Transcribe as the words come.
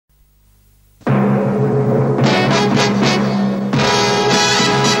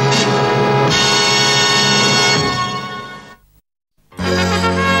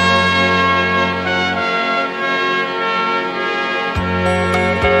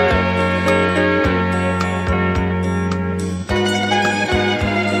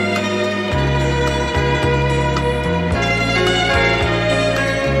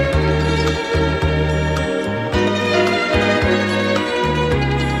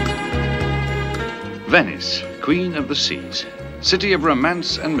Venice, queen of the seas, city of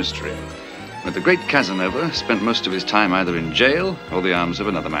romance and mystery, where the great Casanova spent most of his time either in jail or the arms of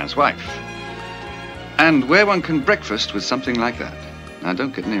another man's wife. And where one can breakfast with something like that. Now,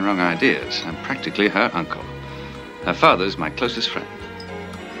 don't get any wrong ideas. I'm practically her uncle. Her father's my closest friend.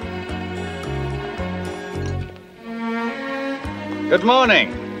 Good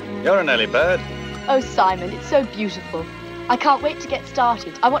morning. You're an early bird. Oh, Simon, it's so beautiful. I can't wait to get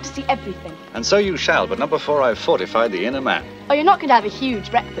started. I want to see everything. And so you shall, but not before I've fortified the inner man. Oh, you're not going to have a huge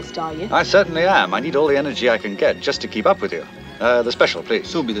breakfast, are you? I certainly am. I need all the energy I can get just to keep up with you. The special,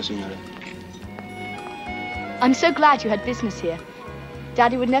 please. Subito, signore. I'm so glad you had business here.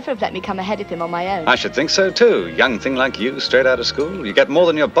 Daddy would never have let me come ahead of him on my own. I should think so, too. Young thing like you, straight out of school. You get more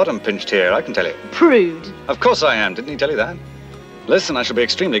than your bottom pinched here, I can tell you. Prude. Of course I am. Didn't he tell you that? Listen, I shall be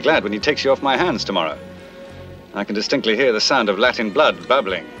extremely glad when he takes you off my hands tomorrow. I can distinctly hear the sound of Latin blood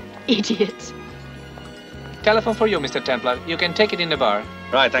bubbling. Idiot. Telephone for you, Mr. Templar. You can take it in the bar.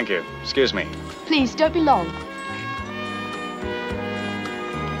 Right, thank you. Excuse me. Please, don't be long.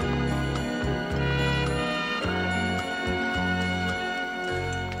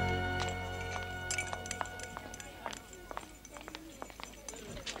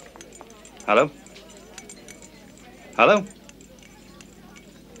 Hello? Hello?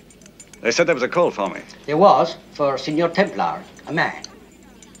 They said there was a call for me. There was, for Signor Templar, a man.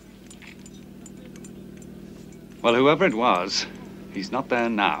 Well, whoever it was, he's not there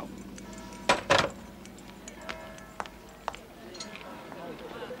now.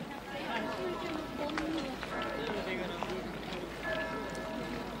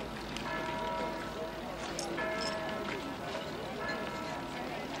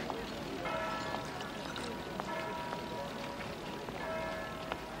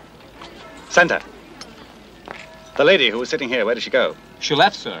 Santa. The lady who was sitting here, where did she go? She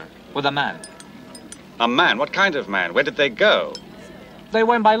left, sir, with a man. A man? What kind of man? Where did they go? They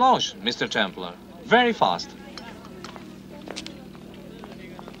went by launch, Mr. Templar. Very fast.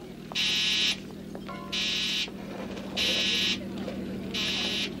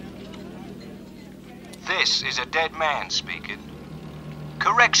 This is a dead man speaking.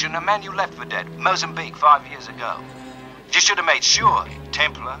 Correction, a man you left for dead. Mozambique 5 years ago. You should have made sure,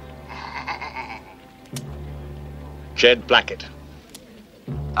 Templar. Jed Blackett.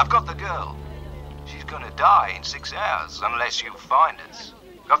 I've got the girl. She's gonna die in 6 hours, unless you find us.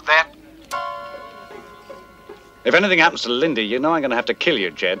 Got that? If anything happens to Lindy, you know I'm gonna have to kill you,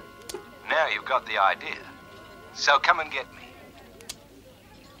 Jed. Now you've got the idea. So come and get me.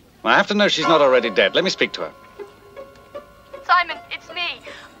 I have to know she's not already dead. Let me speak to her. Simon, it's me.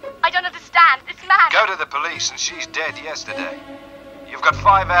 I don't understand. This man... Go to the police and she's dead yesterday. You've got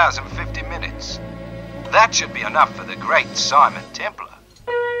 5 hours and 50 minutes. That should be enough for the great Simon Templar.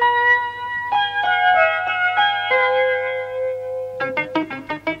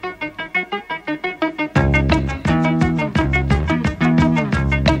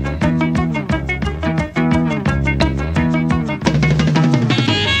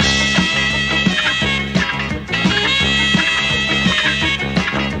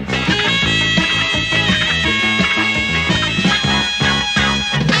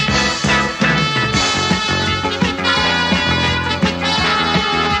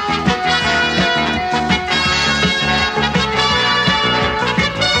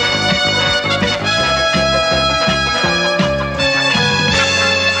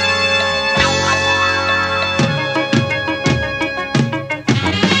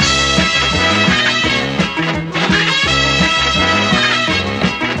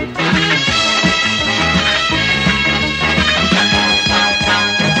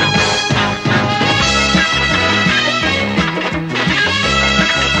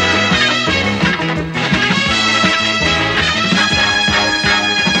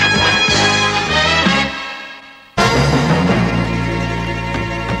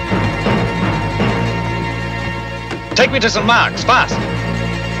 Take me to St. Mark's, fast!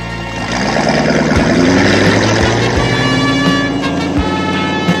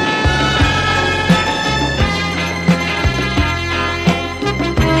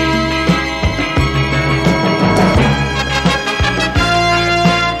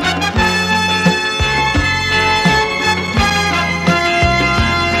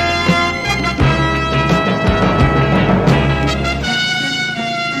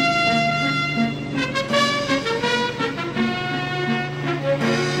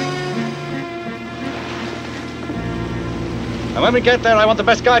 And when we get there, I want the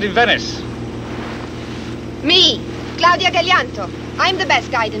best guide in Venice. Me, Claudia Gaglianto. I'm the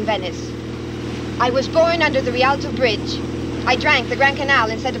best guide in Venice. I was born under the Rialto Bridge. I drank the Grand Canal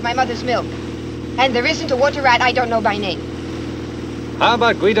instead of my mother's milk. And there isn't a water rat I don't know by name. How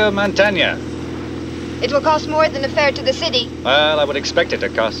about Guido Mantegna? It will cost more than a fare to the city. Well, I would expect it to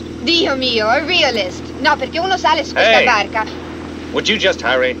cost. Dio mio, a realist. No, perché uno sale su questa Hey. barca. Would you just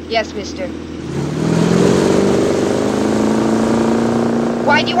hurry? Yes, mister.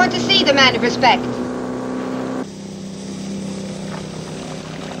 Why do you want to see the man of respect?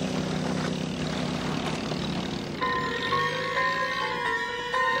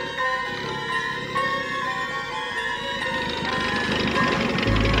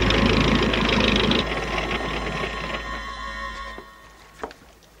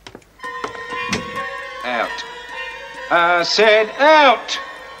 Out. I said out!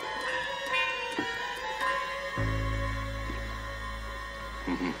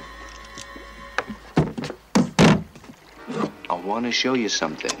 I want to show you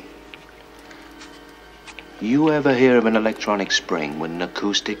something. You ever hear of an electronic spring with an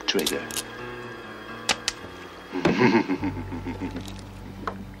acoustic trigger?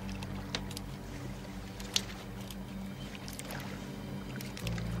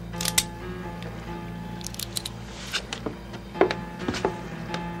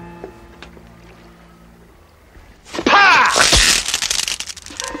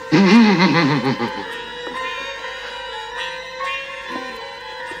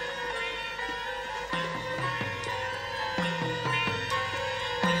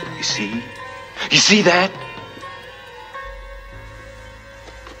 You see? You see that?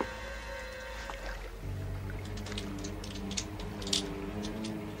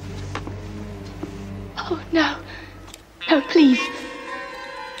 Oh, no. No, please.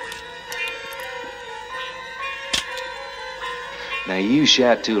 Now you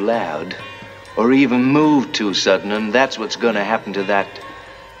shout too loud, or even move too sudden, and that's what's gonna happen to that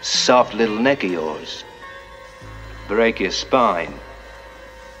soft little neck of yours. Break your spine.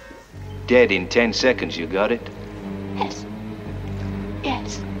 Dead in 10 seconds, you got it? Yes.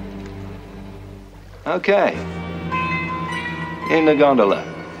 Yes. Okay. In the gondola.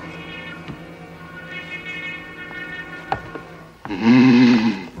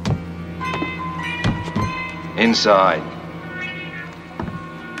 Inside.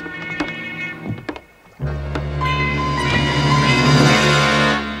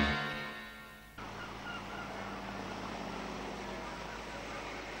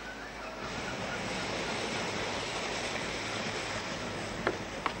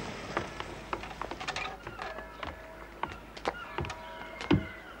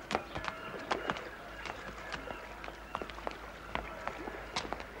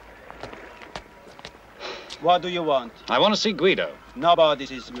 What do you want? I want to see Guido. Nobody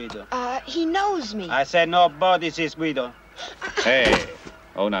sees Guido. He knows me. I said nobody sees Guido. Hey.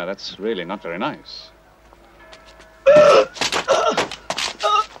 Oh, no, that's really not very nice.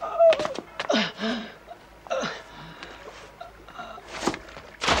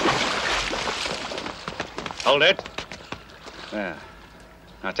 Hold it. There.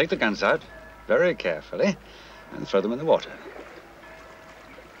 Now take the guns out very carefully and throw them in the water.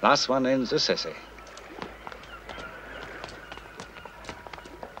 Last one in's a sissy.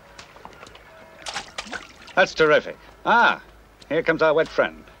 That's terrific. Ah, here comes our wet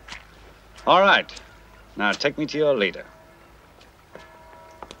friend. All right. Now take me to your leader.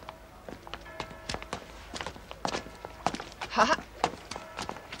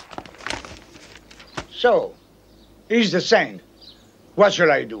 So, he's the saint. What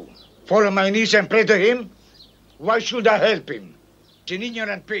shall I do? Fall on my knees and pray to him? Why should I help him? He's an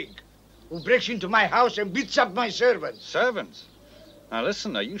ignorant pig who breaks into my house and beats up my servants. Servants? Now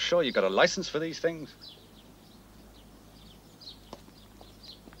listen, are you sure you got a license for these things?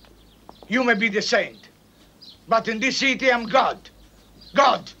 You may be the saint, but in this city I'm God.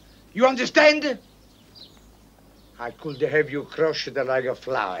 God, you understand? I could have you crushed like a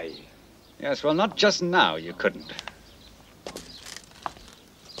fly. Yes, well, not just now, you couldn't.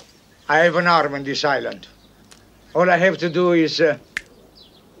 I have an arm on this island. All I have to do is... And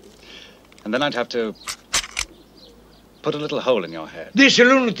then I'd have to put a little hole in your head. This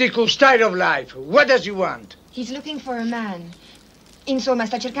lunatic who's tired of life. What does he want? He's looking for a man. Insomma,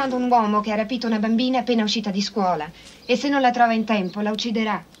 sta cercando un uomo che ha rapito una bambina appena uscita di scuola. E se non la trova in tempo, la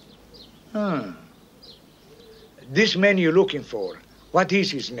ucciderà. This man you're looking for, what is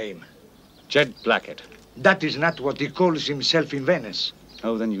his name? Jed Blackett. That is not what he calls himself in Venice.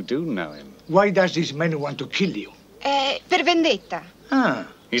 Oh, then you do know him. Why does this man want to kill you? Per vendetta.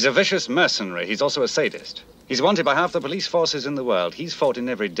 He's a vicious mercenary. He's also a sadist. He's wanted by half the police forces in the world. He's fought in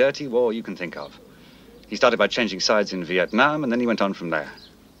every dirty war you can think of. He started by changing sides in Vietnam, and then he went on from there.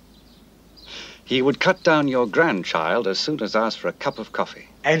 He would cut down your grandchild as soon as asked for a cup of coffee.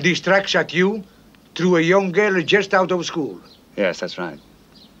 And he strikes at you through a young girl just out of school. Yes, that's right.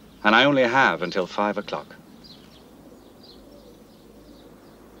 And I only have until 5 o'clock.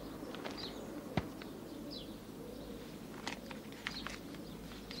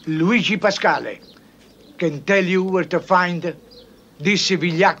 Luigi Pascale can tell you where to find this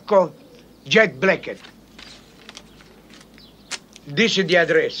vigliacco, Jet Blackett. This is the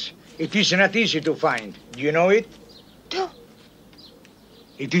address. It is not easy to find. Do you know it? No.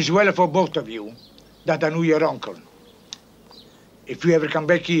 It is well for both of you that I knew your uncle. If you ever come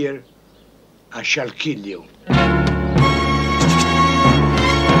back here, I shall kill you.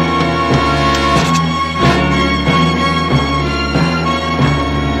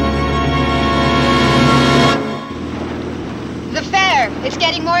 The fare is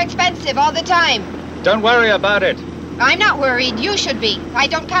getting more expensive all the time. Don't worry about it. I'm not worried. You should be. I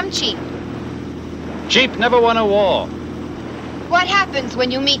don't come cheap. Cheap never won a war. What happens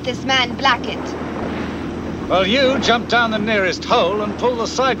when you meet this man, Blackett? Well, you jump down the nearest hole and pull the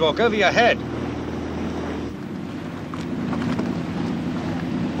sidewalk over your head.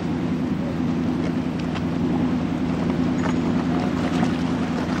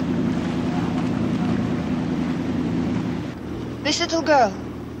 This little girl,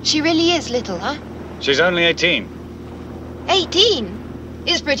 she really is little, huh? She's only 18. 18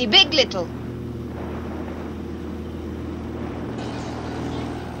 is pretty big little.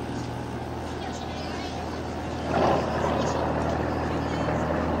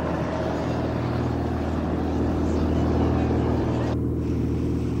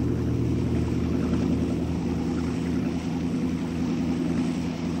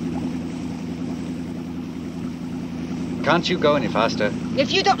 Can't you go any faster?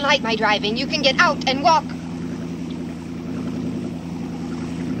 If you don't like my driving, you can get out and walk.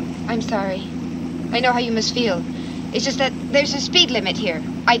 I'm sorry. I know how you must feel. It's just that there's a speed limit here.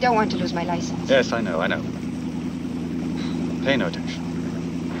 I don't want to lose my license. Yes, I know. Pay no attention.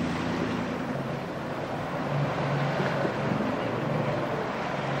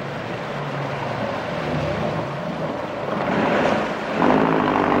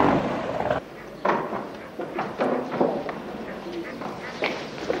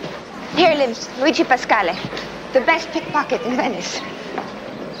 Here lives Luigi Pascale, the best pickpocket in Venice.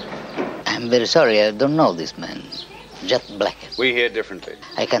 I'm very sorry, I don't know this man. Jet Blackett. We hear differently.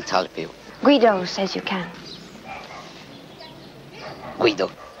 I can't help you. Guido says you can. Guido.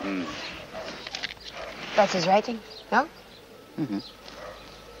 That's his writing, no? Mm-hmm.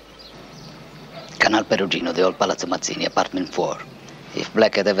 Canal Perugino, the old Palazzo Mazzini, apartment 4. If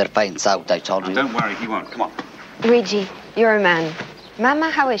Blackett ever finds out, I told you... Don't worry, he won't. Come on. Luigi, you're a man.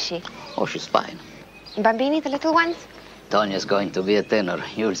 Mama, how is she? Oh, she's fine. Bambini, the little ones? Tonia's going to be a tenor,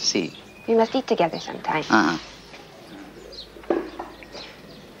 you'll see. We must eat together sometime. Uh-huh.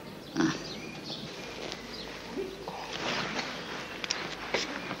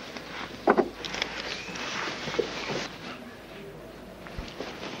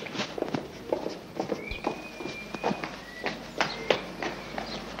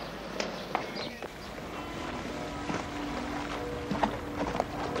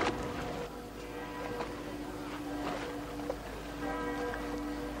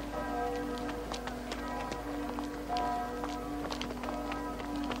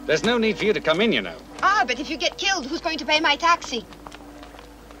 There's no need for you to come in, you know. Ah, but if you get killed, who's going to pay my taxi?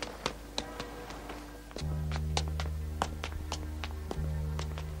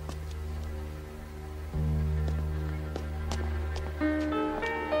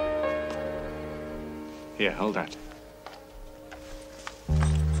 Here, hold that.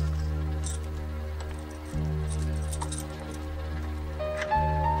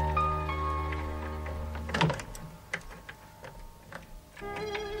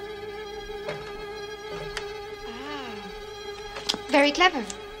 Very clever.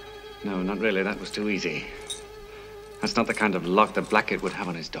 No, not really. That was too easy. That's not the kind of lock that Blackett would have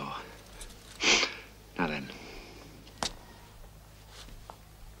on his door. Now then.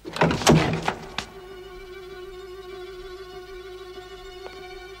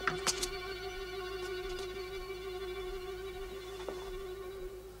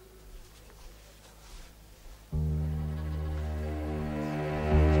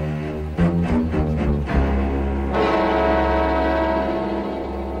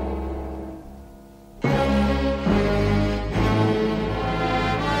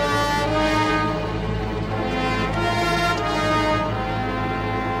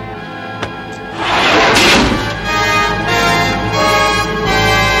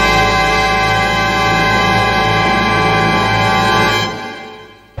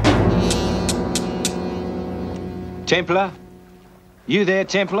 Templar? You there,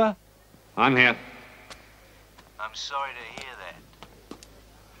 Templar? I'm here. I'm sorry to hear that.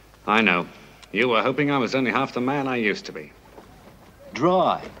 I know. You were hoping I was only half the man I used to be.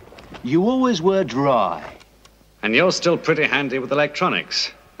 Dry. You always were dry. And you're still pretty handy with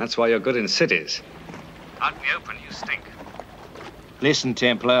electronics. That's why you're good in cities. Out in the open, you stink. Listen,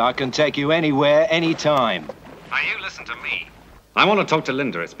 Templar, I can take you anywhere, anytime. Now you listen to me. I want to talk to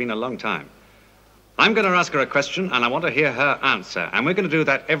Linda. It's been a long time. I'm going to ask her a question, and I want to hear her answer. And we're going to do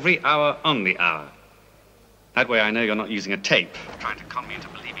that every hour on the hour. That way I know you're not using a tape, trying to con me into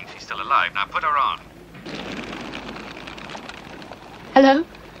believing she's still alive. Now put her on. Hello?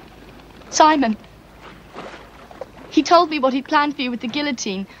 Simon. He told me what he'd planned for you with the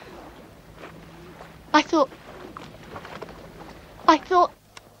guillotine. I thought...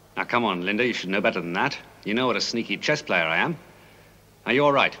 Now come on, Linda, you should know better than that. You know what a sneaky chess player I am. Are you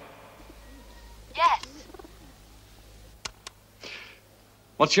all right? Yes.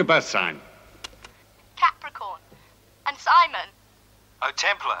 What's your birth sign? Capricorn. And Simon. Oh,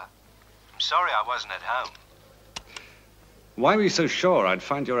 Templar. I'm sorry I wasn't at home. Why were you so sure I'd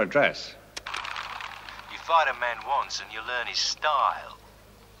find your address? You fight a man once and you learn his style.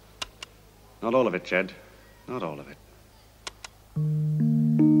 Not all of it, Jed. Not all of it.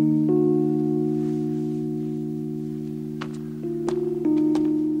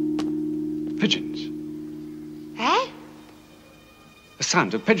 Pigeons. Eh? The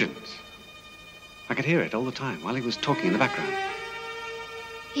sound of pigeons. I could hear it all the time while he was talking in the background.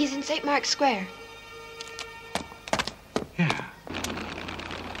 He's in St. Mark's Square. Yeah.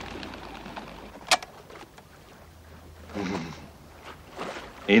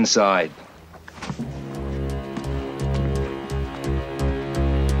 Inside.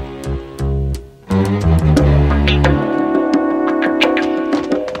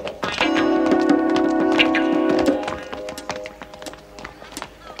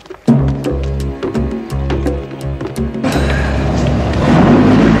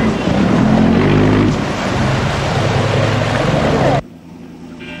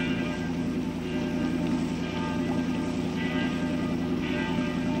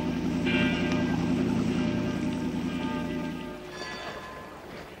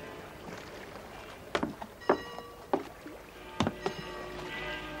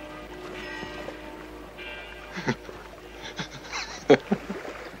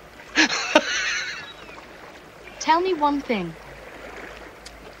 Tell me one thing.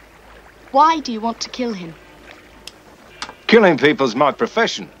 Why do you want to kill him? Killing people's my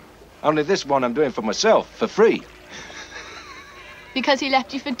profession. Only this one I'm doing for myself, for free. Because he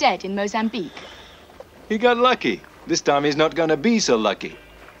left you for dead in Mozambique? He got lucky. This time he's not gonna be so lucky.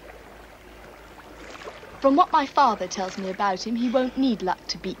 From what my father tells me about him, he won't need luck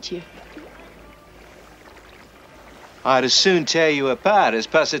to beat you. I'd as soon tear you apart as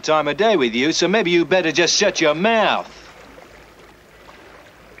pass the time of day with you, so maybe you better just shut your mouth.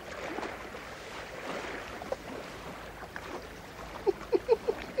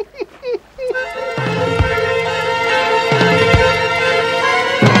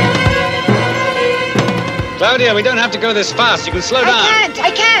 Claudia, we don't have to go this fast. You can slow down. I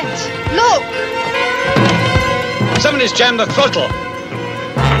can't. Look. Somebody's jammed the throttle.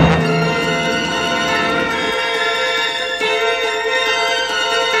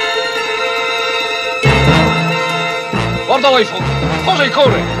 Guarda l'iPhone. Cosa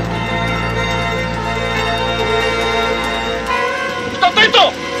corre? Sta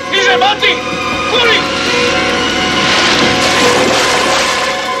attento! Easy, avanti! Fuori!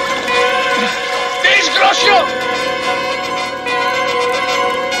 Disgracia!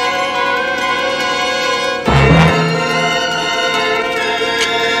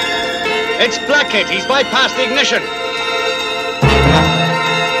 It's Blackett. He's bypassed the ignition.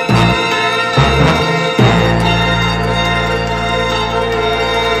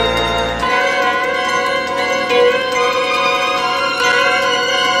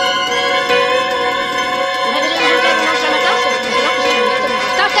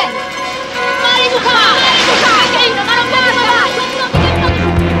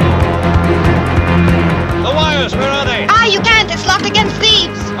 The wires, where are they? Ah, you can't. It's locked against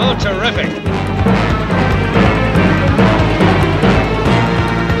thieves. Oh, terrific.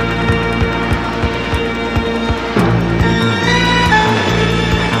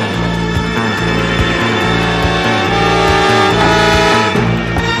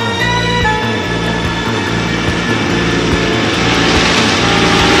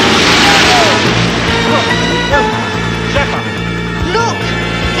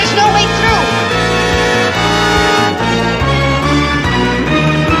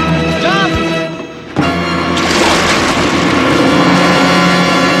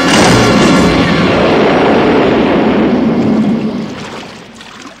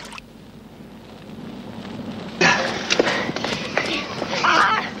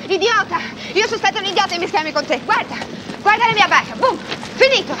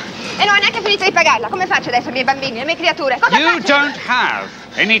 finito di pagarla. Come faccio adesso ai miei bambini, alle mie creature? Cosa You faccio? don't have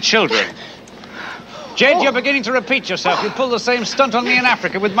any children. Jed, you're beginning to repeat yourself. You pulled the same stunt on me in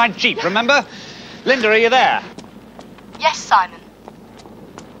Africa with my Jeep, remember? Linda, are you there? Yes, Simon.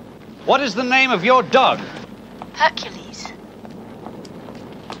 What is the name of your dog? Hercules.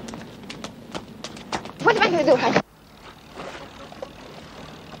 What am I going to do?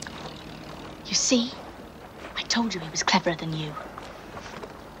 You see? I told you he was cleverer than you.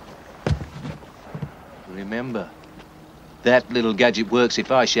 Remember, that little gadget works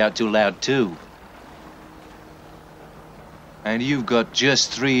if I shout too loud, too. And you've got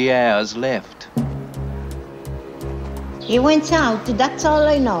just 3 hours left. He went out, that's all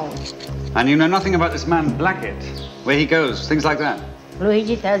I know. And you know nothing about this man Blackett? Where he goes, things like that?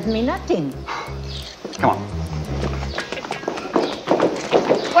 Luigi tells me nothing. Come on.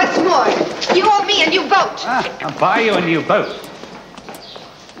 What's more, you owe me a new boat. I'll buy you a new boat.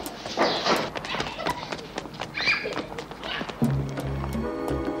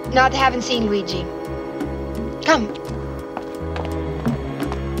 Not haven't seen Luigi. Come.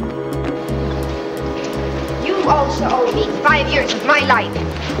 You also owe me 5 years of my life.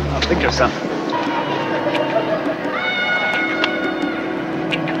 I'll think of something.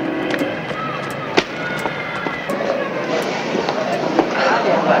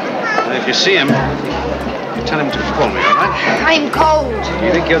 And if you see him, tell him to call me, all right? I'm cold. Do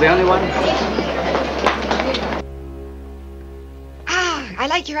you think you're the only one? I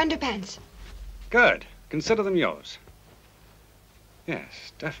like your underpants. Good. Consider them yours.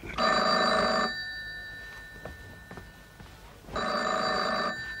 Yes, definitely.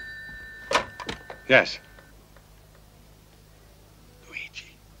 Yes.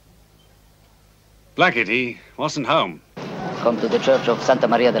 Luigi. Blackett, he wasn't home. Come to the church of Santa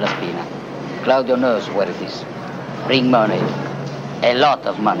Maria della Spina. Claudio knows where it is. Bring money. A lot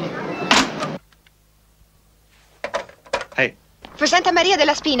of money. Hey. For Santa Maria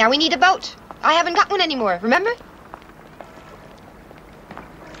della Spina, we need a boat. I haven't got one anymore, remember?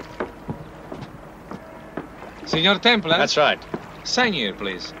 Signor Templar? That's right. Sign here,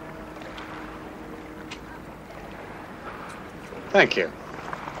 please. Thank you.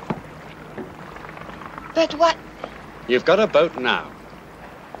 But what? You've got a boat now.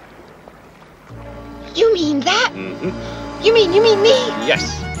 You mean that? Mm-hmm. You mean me?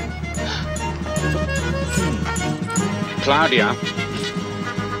 Yes. Claudia,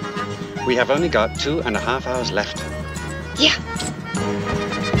 we have only got 2.5 hours left. Yeah.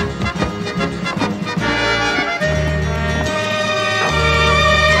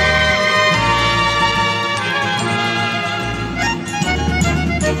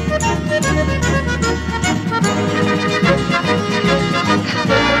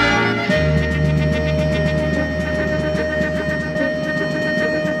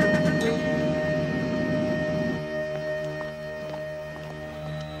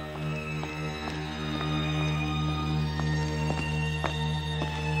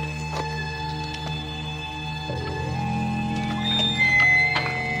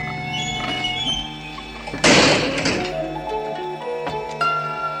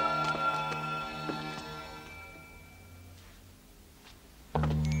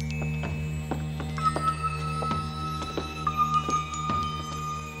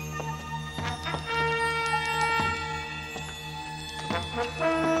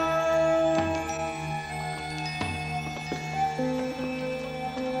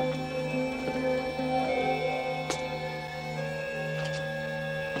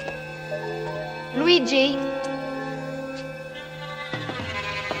 Luigi?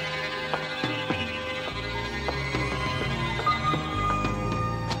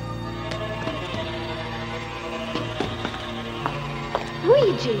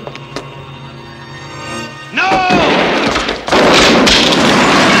 Luigi?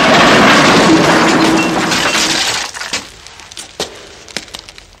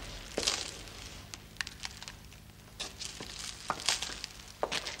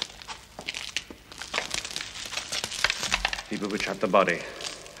 People would trap the body.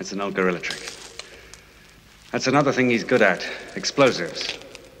 It's an old guerrilla trick. That's another thing he's good at. Explosives.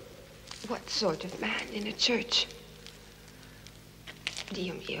 What sort of man in a church?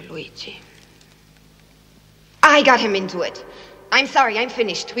 Dio mio, Luigi. I got him into it. I'm sorry, I'm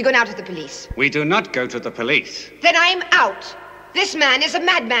finished. We go now to the police. We do not go to the police. Then I'm out. This man is a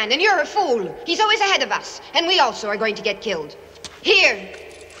madman, and you're a fool. He's always ahead of us, and we also are going to get killed. Here,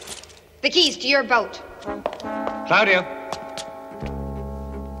 the keys to your boat. Claudio.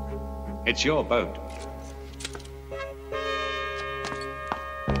 It's your boat.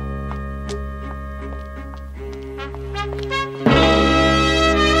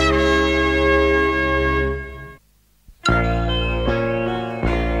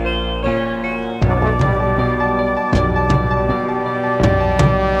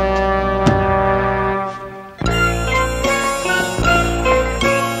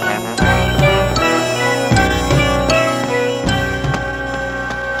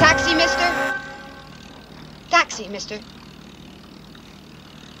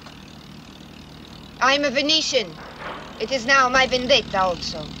 I'm a Venetian. It is now my vendetta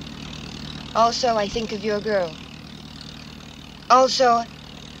also. Also, I think of your girl. Also,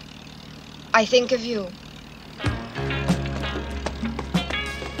 I think of you.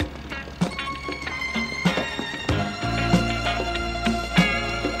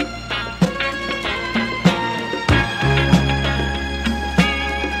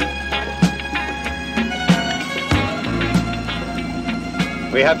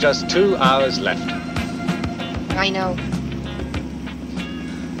 We have just 2 hours left. I know.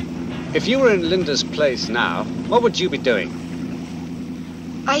 If you were in Linda's place now, what would you be doing?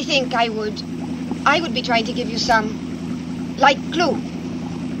 I think I would be trying to give you some, like, clue.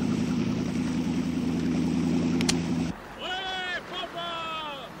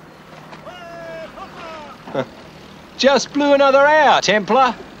 Just blew another hour,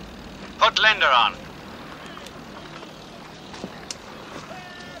 Templar. Put Linda on.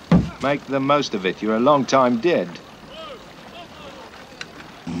 Make the most of it. You're a long time dead.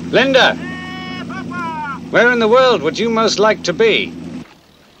 Linda! Where in the world would you most like to be?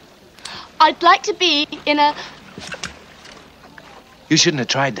 I'd like to be in a... You shouldn't have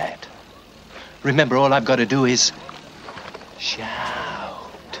tried that. Remember, all I've got to do is shout.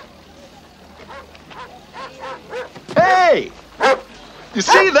 Hey! You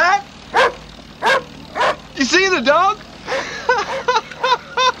see that? You see the dog?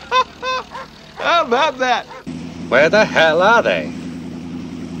 How about that? Where the hell are they?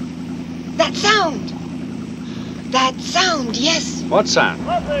 That sound! That sound, yes. What sound?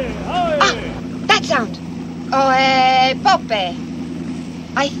 That sound. Oh, Poppe.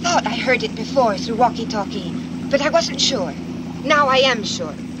 I thought I heard it before through walkie-talkie, but I wasn't sure. Now I am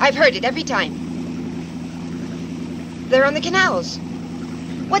sure. I've heard it every time. They're on the canals.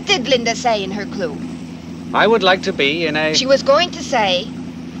 What did Linda say in her clue? I would like to be in a... She was going to say,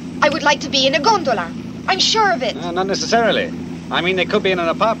 I would like to be in a gondola. I'm sure of it. Not necessarily. I mean, they could be in an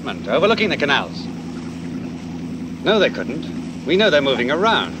apartment overlooking the canals. No, they couldn't. We know they're moving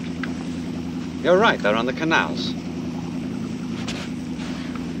around. You're right, they're on the canals.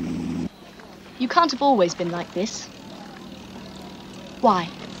 You can't have always been like this. Why?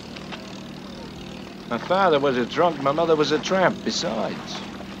 My father was a drunk, my mother was a tramp besides.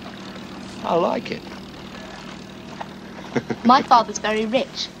 I like it. My father's very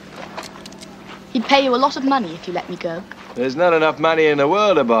rich. He'd pay you a lot of money if you let me go. There's not enough money in the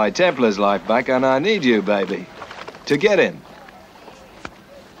world to buy Templar's life back, and I need you, baby, to get in.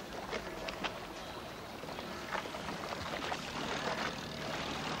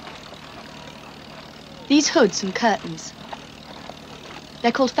 These hoods and curtains,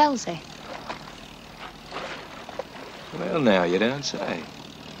 they're called felze. Well, now, you don't say.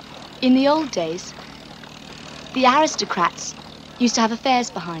 In the old days, the aristocrats used to have affairs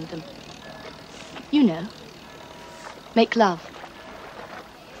behind them. You know, make love.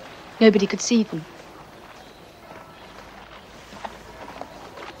 Nobody could see them.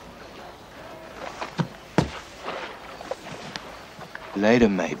 Later,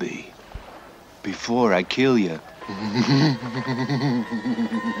 maybe. Before I kill you.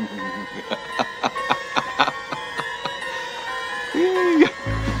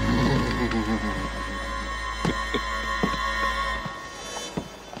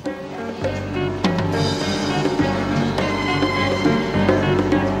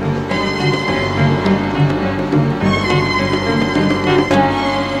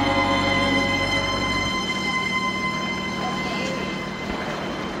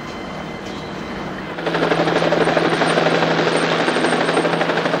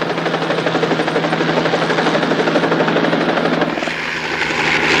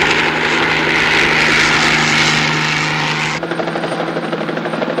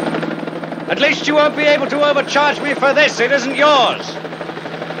 At least you won't be able to overcharge me for this. It isn't yours.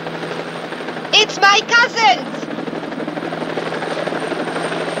 It's my cousin's!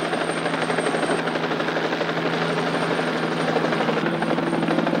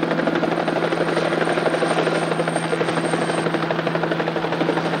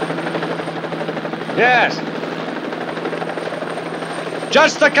 Yes.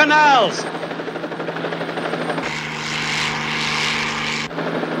 Just the canals.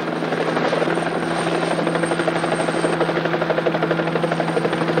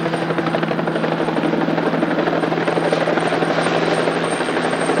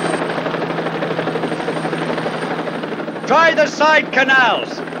 Try the side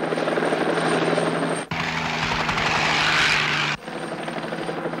canals.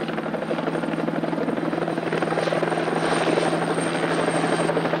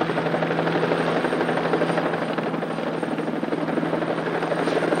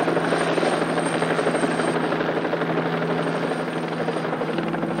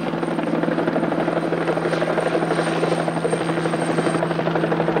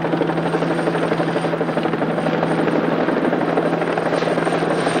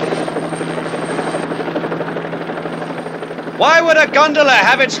 Forward a gondola,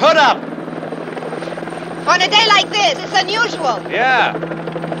 have its hood up. On a day like this, it's unusual. Yeah.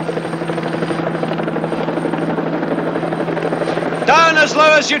 Down as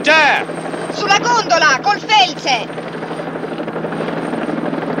low as you dare. Sulla gondola, col felce.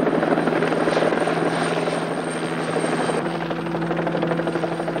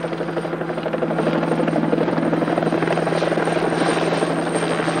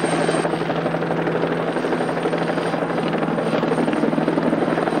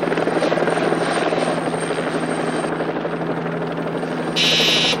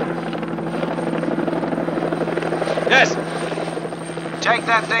 Yes. Take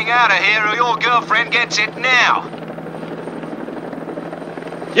that thing out of here or your girlfriend gets it now.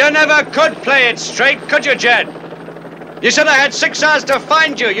 You never could play it straight, could you, Jed? You said I had 6 hours to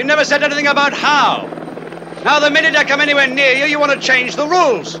find you. You never said anything about how. Now, the minute I come anywhere near you, you want to change the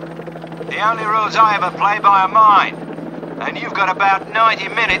rules. The only rules I ever play by are mine. And you've got about 90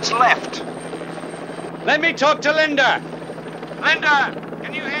 minutes left. Let me talk to Linda. Linda,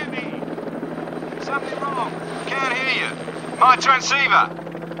 can you hear me? Something wrong. Can't hear you. My transceiver.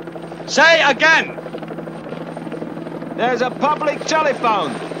 Say again. There's a public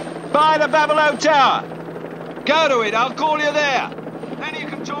telephone by the Babylon Tower. Go to it. I'll call you there. Then you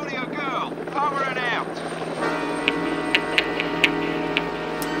can talk to your girl. Over and out.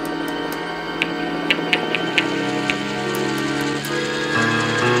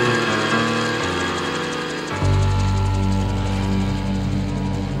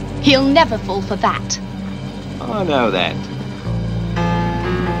 He'll never fall for that. I know that.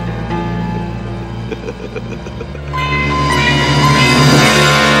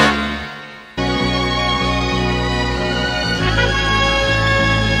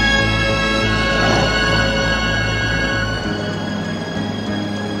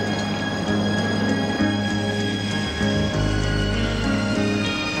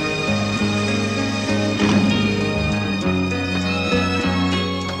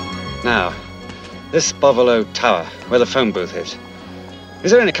 Now, this Bovolo Tower, where the phone booth is.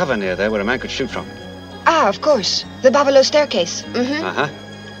 Is there any cover near there where a man could shoot from? Ah, of course. The Bavalo staircase. Mm-hmm. Uh-huh.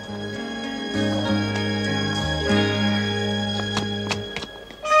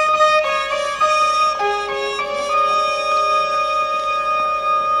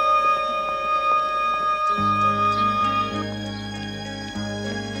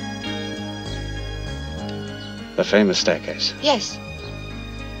 The famous staircase. Yes.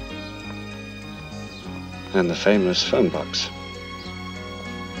 And the famous phone box.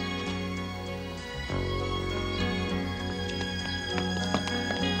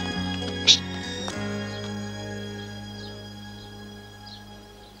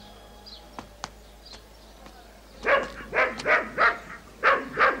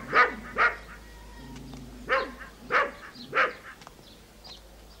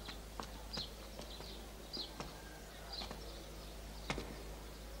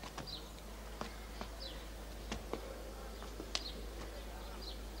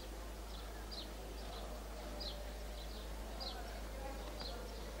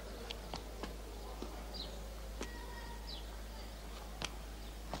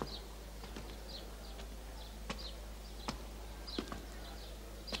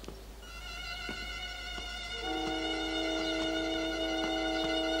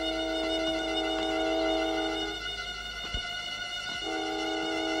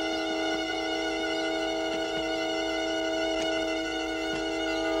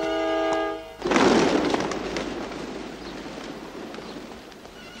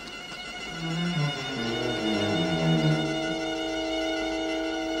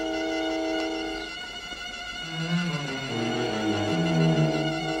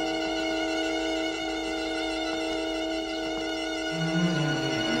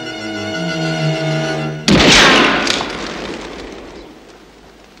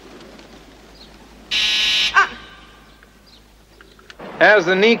 How's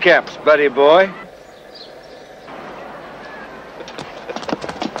the kneecaps, buddy boy?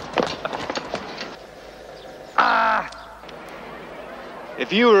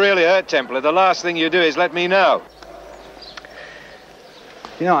 If you were really hurt, Templar, the last thing you do is let me know.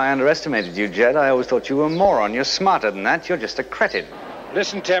 You know, I underestimated you, Jed. I always thought you were a moron. You're smarter than that. You're just a cretin.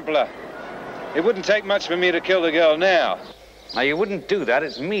 Listen, Templar, it wouldn't take much for me to kill the girl now. Now, you wouldn't do that.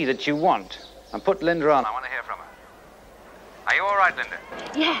 It's me that you want. And put Linda on. I want to hear from her. Are you all right, Linda?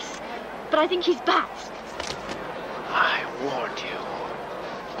 Yes, but I think he's bad. I warned you.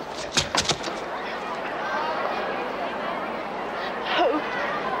 Oh,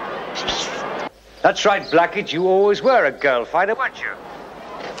 please. That's right, Blackett. You always were a girl fighter, weren't you?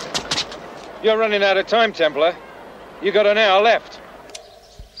 You're running out of time, Templar. You got an hour left.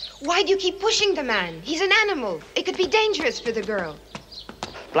 Why do you keep pushing the man? He's an animal. It could be dangerous for the girl.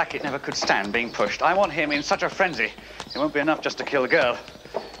 Blackett never could stand being pushed. I want him in such a frenzy. It won't be enough just to kill the girl.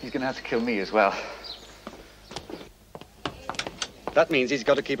 He's going to have to kill me as well. That means he's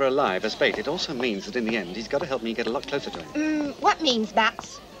got to keep her alive as bait. It also means that in the end, he's got to help me get a lot closer to him. What means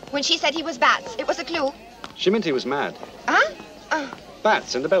bats? When she said he was bats, it was a clue. She meant he was mad. Huh?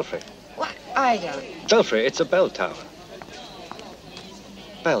 Bats in the belfry. What? I don't. Belfry, it's a bell tower.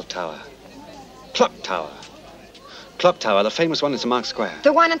 Bell tower. Clock tower. Clock tower, the famous one in St. Mark's Square.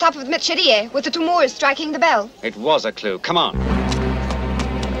 The one on top of the Mecherie with the two Moors striking the bell. It was a clue. Come on.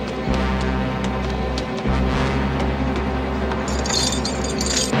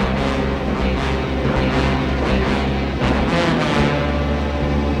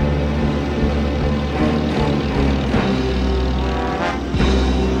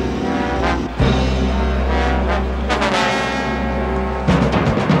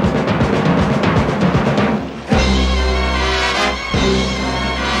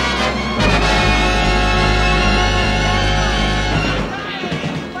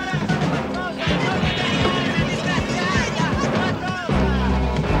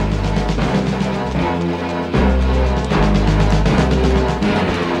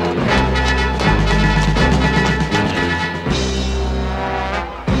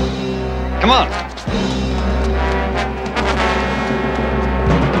 Come on.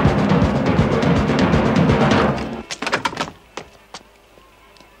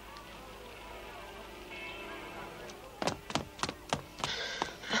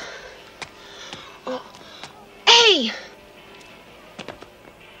 Hey!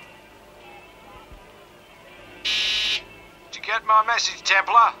 Did you get my message,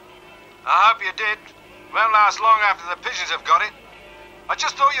 Templar? I hope you did. Won't last long after the pigeons have got it. I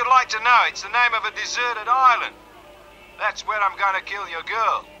just thought you'd like to know it's the name of a deserted island. That's where I'm going to kill your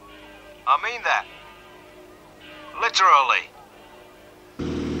girl. I mean that. Literally.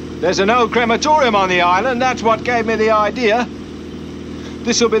 There's an old crematorium on the island. That's what gave me the idea.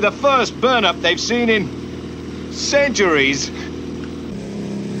 This'll be the first burn-up they've seen in centuries.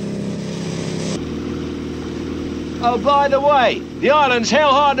 Oh, by the way, the island's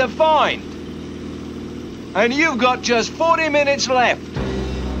hell hard to find. And you've got just 40 minutes left.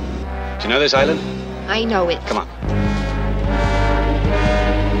 Do you know this island? I know it. Come on.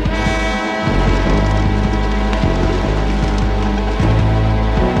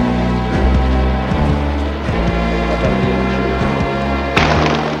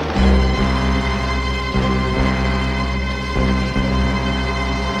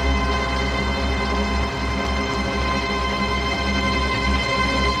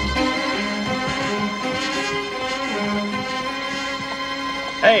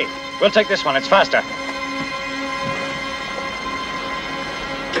 Hey, we'll take this one. It's faster.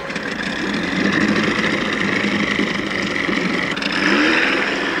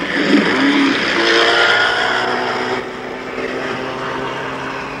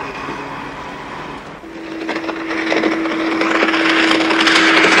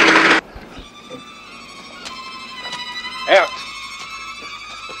 Out.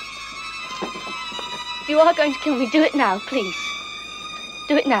 If you are going to kill me, do it now, please.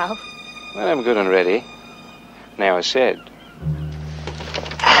 Do it now. Well, I'm good and ready. Now I said.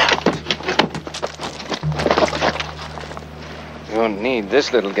 You won't need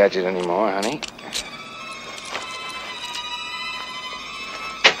this little gadget anymore, honey.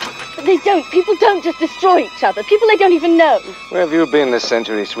 But they don't. People don't just destroy each other. People they don't even know. Where have you been this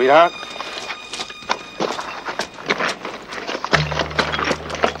century, sweetheart?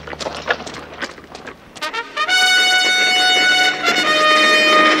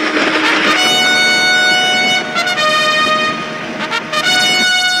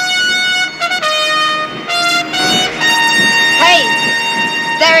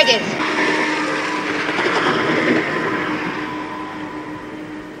 There it is.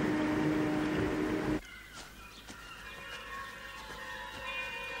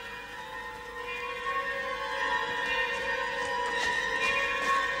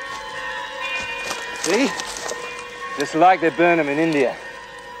 See? Just like they burn them in India.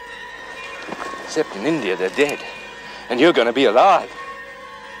 Except in India, they're dead. And you're going to be alive.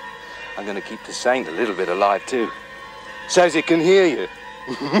 I'm going to keep the saint a little bit alive, too. So as he can hear you.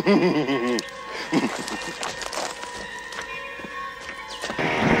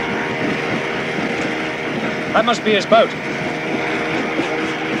 That must be his boat.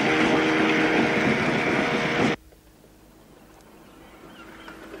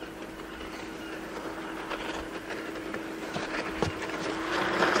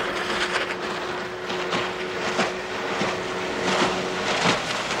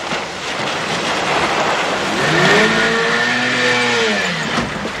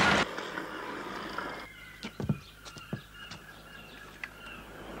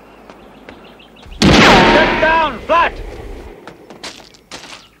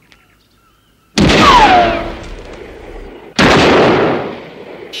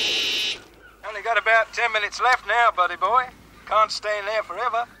 10 minutes left now, buddy boy. Can't stay in there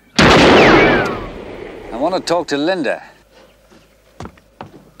forever. I want to talk to Linda.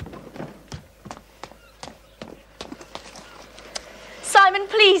 Simon,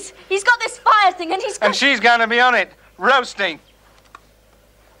 please. He's got this fire thing and he's got... And she's going to be on it, roasting.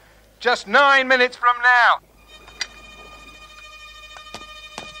 Just 9 minutes from now.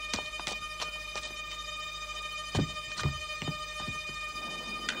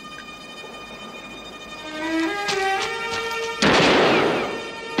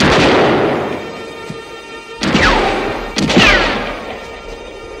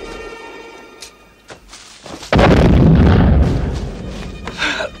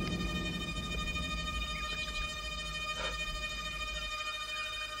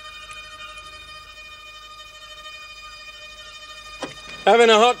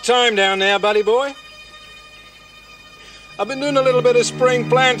 Having a hot time down there, buddy boy? I've been doing a little bit of spring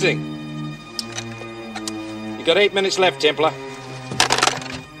planting. You got 8 minutes left, Templar.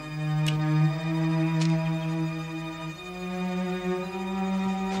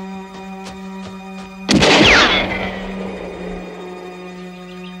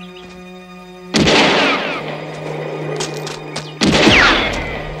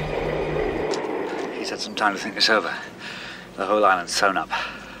 He's had some time to think this over. The whole island's sewn up.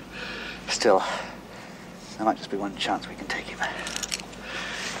 Still, there might just be one chance we can take him.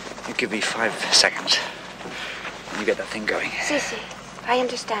 You give me 5 seconds, and you get that thing going. Sì, I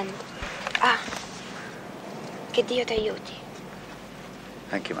understand. Che Dio ti aiuti.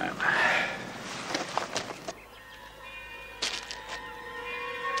 Thank you, ma'am.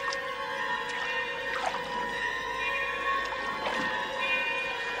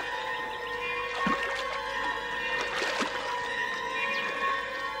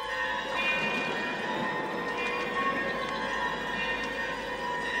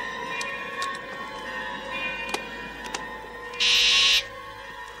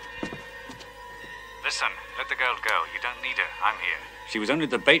 Listen, let the girl go. You don't need her. I'm here. She was only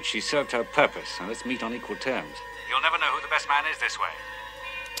the bait. She served her purpose. Now let's meet on equal terms. You'll never know who the best man is this way.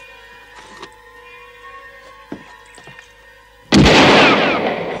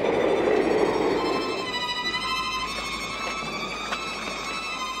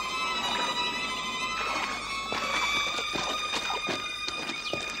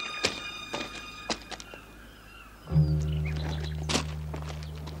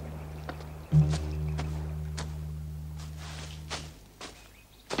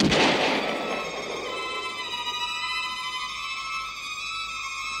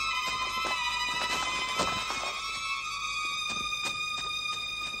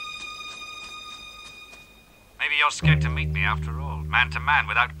 Maybe you're scared to meet me after all, man to man,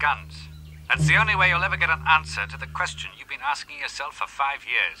 without guns. That's the only way you'll ever get an answer to the question you've been asking yourself for 5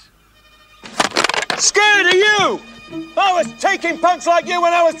 years. Scared of you! I was taking punks like you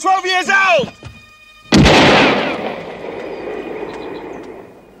when I was 12 years old!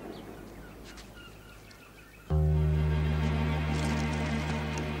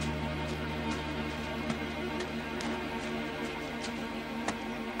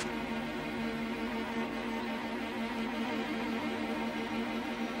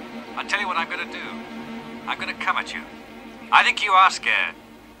 I'll tell you what I'm going to do. I'm going to come at you. I think you are scared.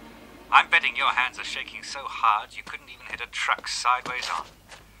 I'm betting your hands are shaking so hard you couldn't even hit a truck sideways on.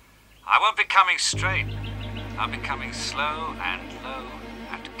 I won't be coming straight. I'll be coming slow and low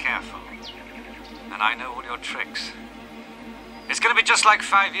and careful. And I know all your tricks. It's going to be just like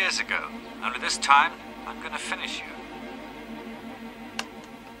 5 years ago. Only this time, I'm going to finish you.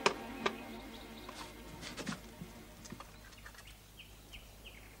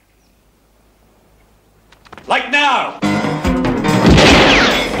 Like now!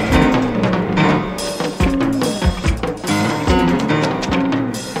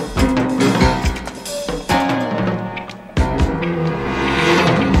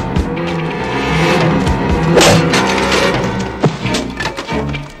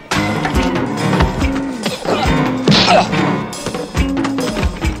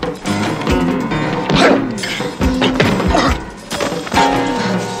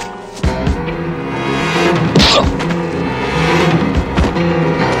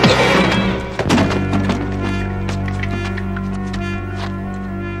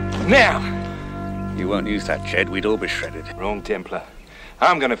 Now! You won't use that, Jed. We'd all be shredded. Wrong, Templar.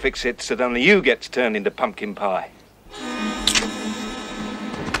 I'm going to fix it so that only you gets turned into pumpkin pie.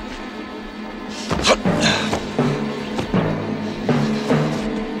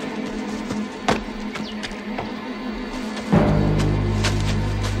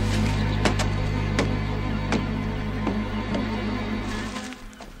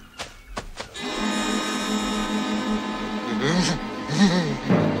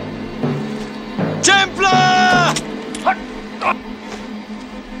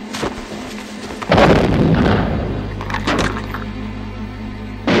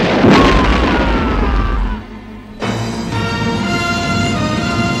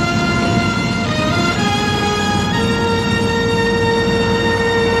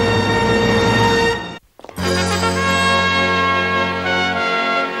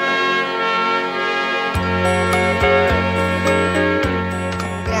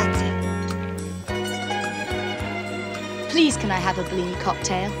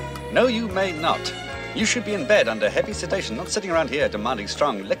 cocktail. No, you may not. You should be in bed under heavy sedation, not sitting around here demanding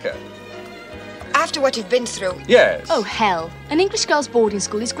strong liquor. After what you've been through. Yes. Oh, hell. An English girls' boarding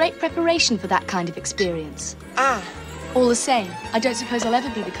school is great preparation for that kind of experience. Ah. All the same, I don't suppose I'll ever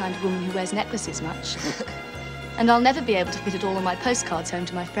be the kind of woman who wears necklaces much. And I'll never be able to fit it all on my postcards home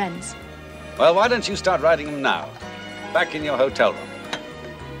to my friends. Well, why don't you start writing them now? Back in your hotel room.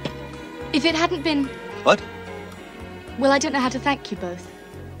 If it hadn't been... What? Well, I don't know how to thank you both.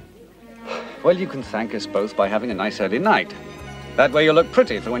 Well, you can thank us both by having a nice early night. That way you'll look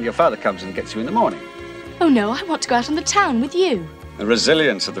pretty for when your father comes and gets you in the morning. Oh, no, I want to go out on the town with you. The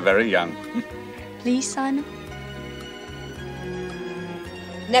resilience of the very young. Please, Simon?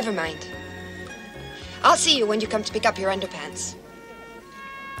 Never mind. I'll see you when you come to pick up your underpants.